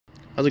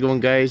How's it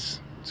going, guys?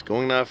 It's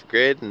going off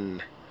grid,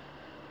 and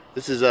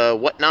this is a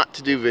what not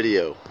to do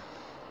video.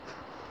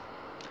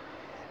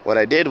 What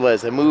I did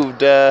was I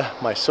moved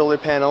my solar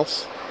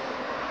panels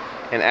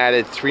and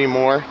added 3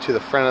 more to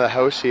the front of the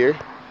house here.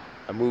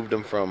 I moved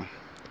them from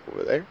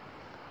over there.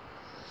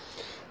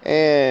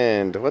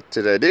 And what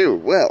did I do?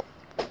 Well,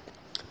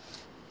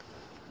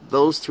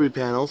 those 3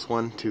 panels,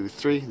 1, 2,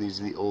 3, these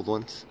are the old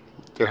ones.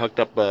 They're hooked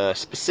up a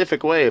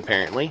specific way,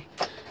 apparently.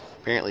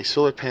 Apparently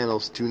solar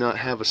panels do not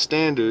have a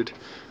standard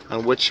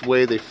on which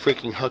way they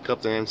freaking hook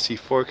up their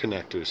MC4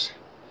 connectors.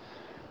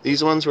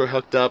 These ones were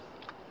hooked up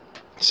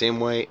the same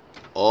way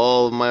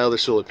all of my other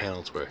solar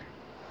panels were.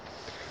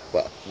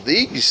 Well,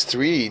 these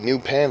 3 new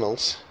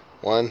panels,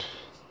 1,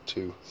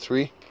 2,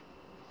 3,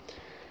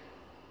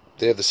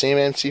 they have the same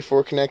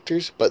MC4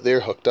 connectors, but they're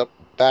hooked up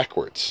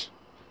backwards.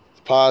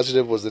 The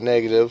positive was the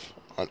negative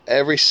on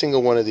every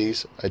single one of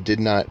these. I did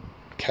not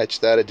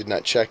catch that. I did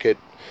not check it.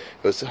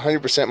 It was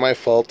 100% my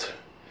fault.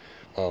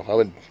 Well, I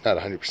would not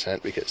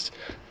 100% because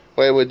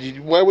why would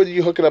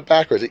you hook it up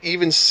backwards? It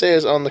even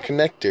says on the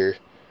connector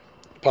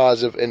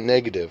positive and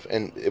negative,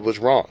 and it was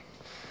wrong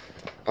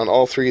on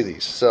all 3 of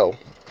these. So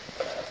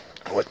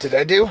what did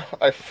I do?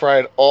 I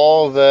fried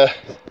all the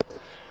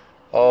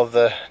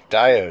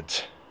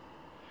diodes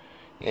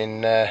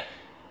in my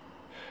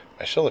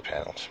solar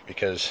panels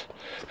because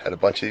I had a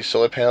bunch of these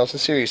solar panels in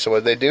series. So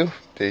what did they do?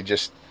 They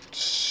just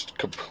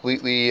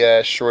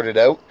completely shorted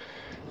out.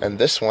 And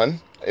this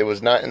one, it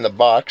was not in the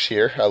box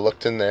here. I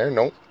looked in there.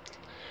 Nope.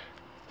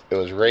 It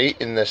was right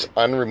in this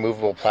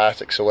unremovable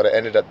plastic. So what I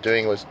ended up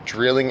doing was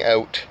drilling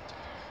out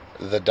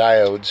the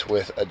diodes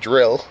with a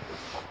drill.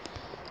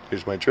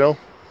 Here's my drill.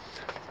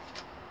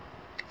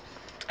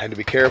 I had to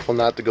be careful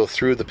not to go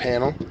through the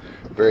panel.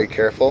 Very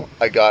careful.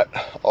 I got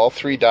all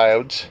 3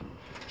 diodes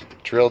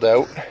drilled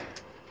out. I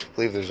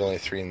believe there's only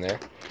 3 in there.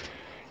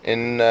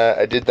 And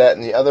I did that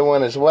in the other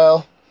one as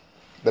well.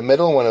 The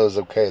middle one, it was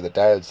okay. The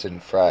diodes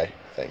didn't fry.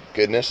 Thank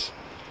goodness.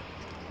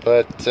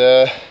 But,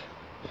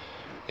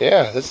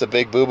 yeah, this is a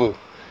big boo-boo.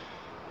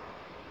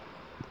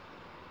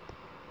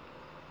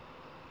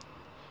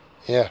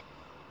 Yeah.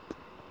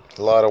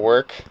 A lot of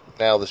work.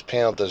 Now this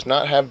panel does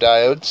not have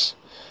diodes.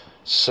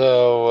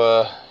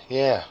 So,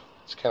 yeah.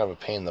 It's kind of a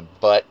pain in the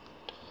butt.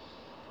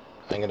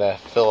 I'm going to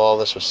fill all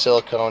this with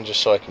silicone just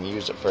so I can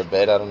use it for a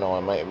bed. I don't know. I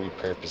might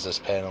repurpose this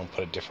panel and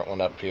put a different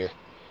one up here.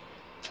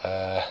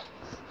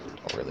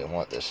 Don't really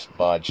want this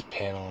bodged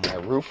panel on my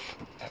roof.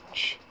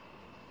 Ouch.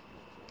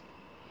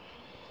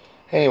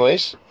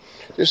 Anyways,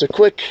 just a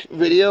quick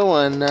video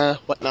on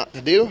what not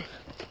to do.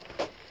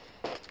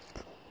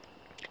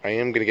 I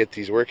am going to get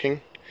these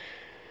working.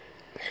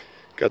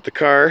 Got the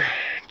car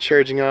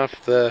charging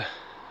off the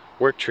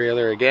work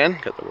trailer again.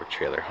 Got the work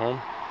trailer home.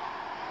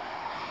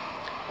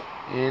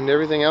 And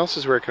everything else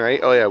is working right.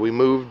 Oh yeah, we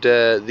moved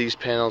these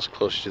panels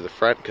closer to the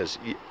front because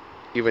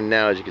even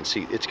now, as you can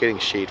see, it's getting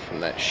shade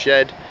from that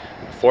shed.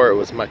 Before it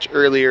was much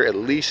earlier. At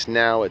least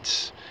now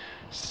it's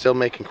still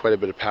making quite a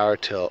bit of power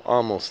till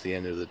almost the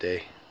end of the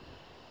day.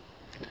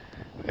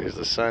 There's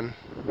the sun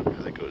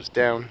as it goes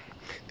down.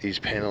 These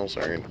panels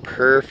are in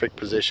perfect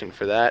position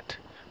for that.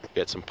 We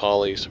got some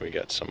poly, so we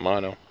got some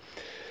mono.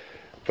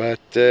 But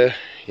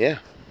yeah.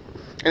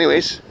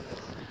 Anyways,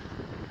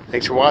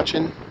 thanks for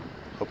watching.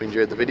 Hope you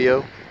enjoyed the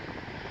video.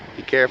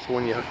 Be careful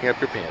when you're hooking up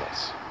your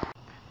panels.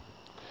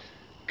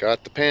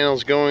 Got the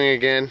panels going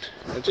again.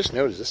 I just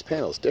noticed this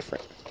panel is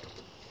different.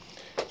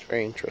 It's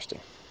very interesting.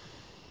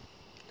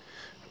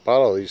 I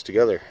bought all these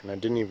together and I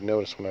didn't even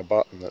notice when I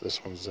bought them that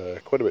this one's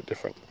quite a bit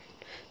different.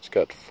 It's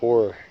got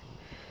 4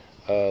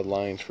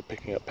 lines for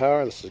picking up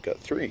power. This has got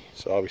 3.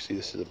 So obviously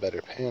this is a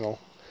better panel,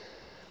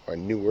 or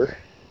newer.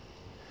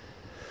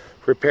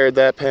 Repaired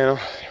that panel,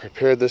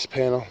 repaired this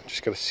panel.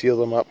 Just got to seal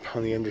them up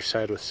on the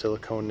underside with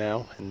silicone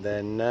now, and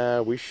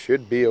then we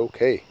should be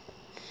okay.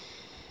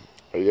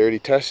 I already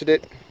tested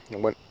it.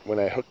 When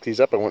I hooked these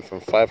up, I went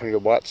from 500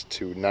 watts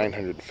to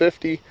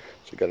 950.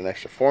 So I got an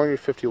extra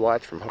 450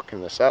 watts from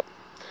hooking this up.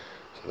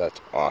 So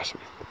that's awesome.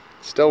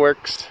 Still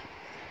works.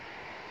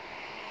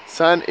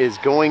 Sun is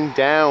going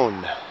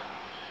down.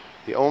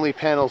 The only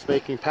panels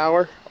making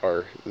power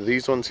are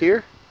these ones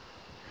here.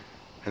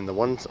 And the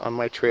ones on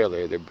my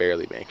trailer, they're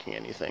barely making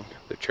anything.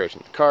 They're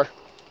charging the car.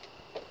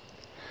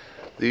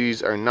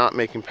 These are not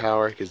making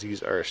power because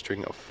these are a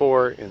string of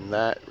 4, and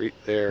that right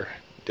there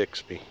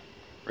dicks me.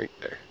 Right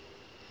there.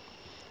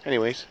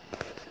 Anyways,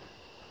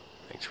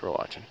 thanks for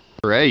watching.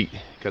 Alright,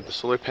 got the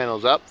solar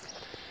panels up.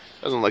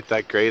 Doesn't look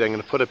that great. I'm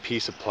going to put a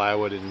piece of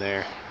plywood in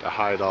there to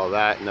hide all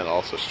that, and then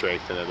also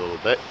strengthen it a little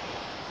bit.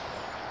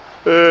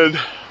 And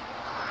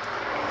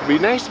it'd be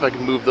nice if I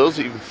could move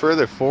those even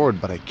further forward,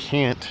 but I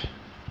can't.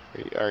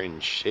 We are in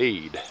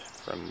shade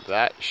from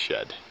that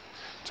shed.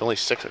 It's only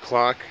 6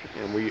 o'clock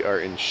and we are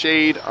in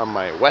shade on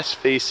my west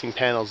facing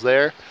panels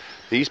there.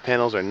 These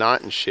panels are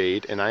not in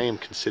shade, and I am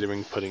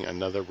considering putting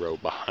another row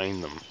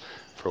behind them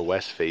for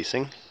west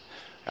facing.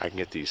 I can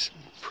get these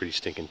pretty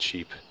stinking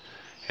cheap.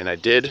 And I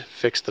did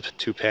fix the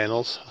 2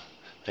 panels,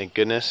 thank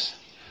goodness.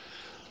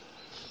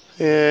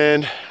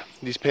 And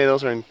These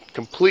panels are in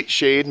complete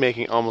shade,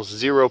 making almost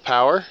zero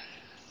power.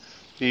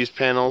 These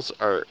panels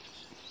are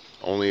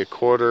only a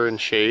quarter in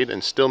shade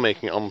and still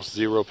making almost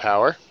zero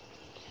power.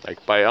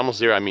 Like by almost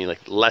zero, I mean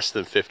like less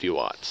than 50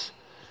 watts.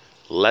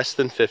 Less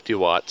than 50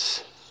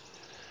 watts.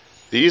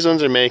 These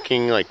ones are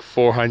making like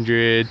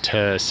 400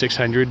 to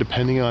 600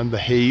 depending on the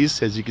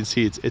haze. As you can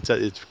see,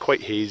 it's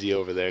quite hazy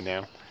over there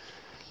now.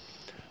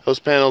 Those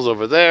panels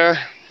over there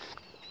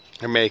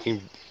are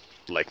making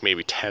like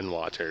maybe 10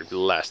 watts or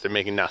less. They're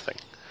making nothing.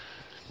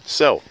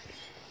 So,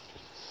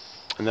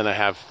 and then I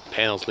have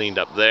panels leaned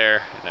up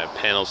there, and I have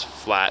panels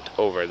flat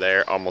over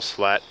there, almost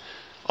flat,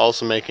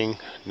 also making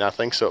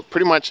nothing. So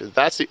pretty much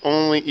that's the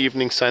only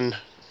evening sun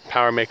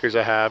power makers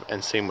I have,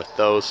 and same with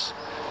those.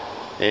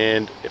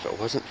 And if it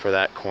wasn't for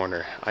that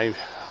corner, I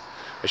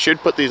should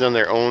put these on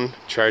their own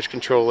charge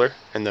controller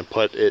and then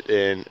put it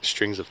in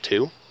strings of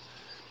 2,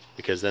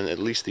 because then at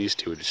least these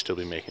two would still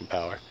be making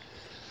power.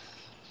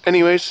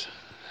 Anyways,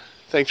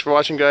 thanks for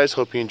watching, guys.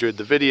 Hope you enjoyed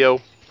the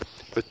video.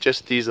 With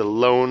just these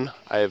alone,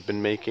 I have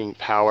been making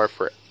power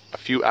for a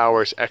few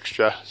hours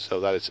extra, so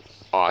that is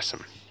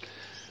awesome.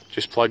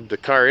 Just plugged the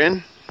car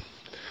in,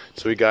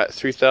 so we got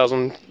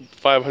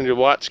 3,500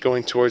 watts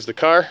going towards the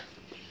car.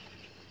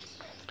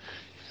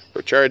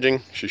 We're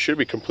charging. She should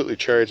be completely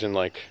charged in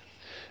like,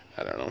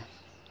 I don't know,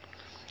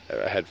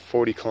 I had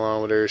 40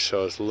 kilometers,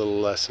 so it's a little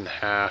less than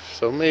half,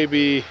 so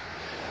maybe,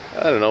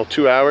 I don't know,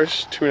 2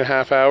 hours,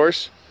 2.5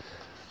 hours.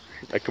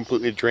 I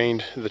completely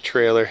drained the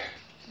trailer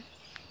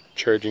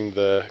charging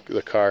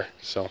the car.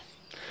 So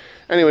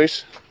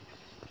anyways,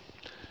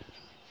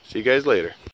 see you guys later.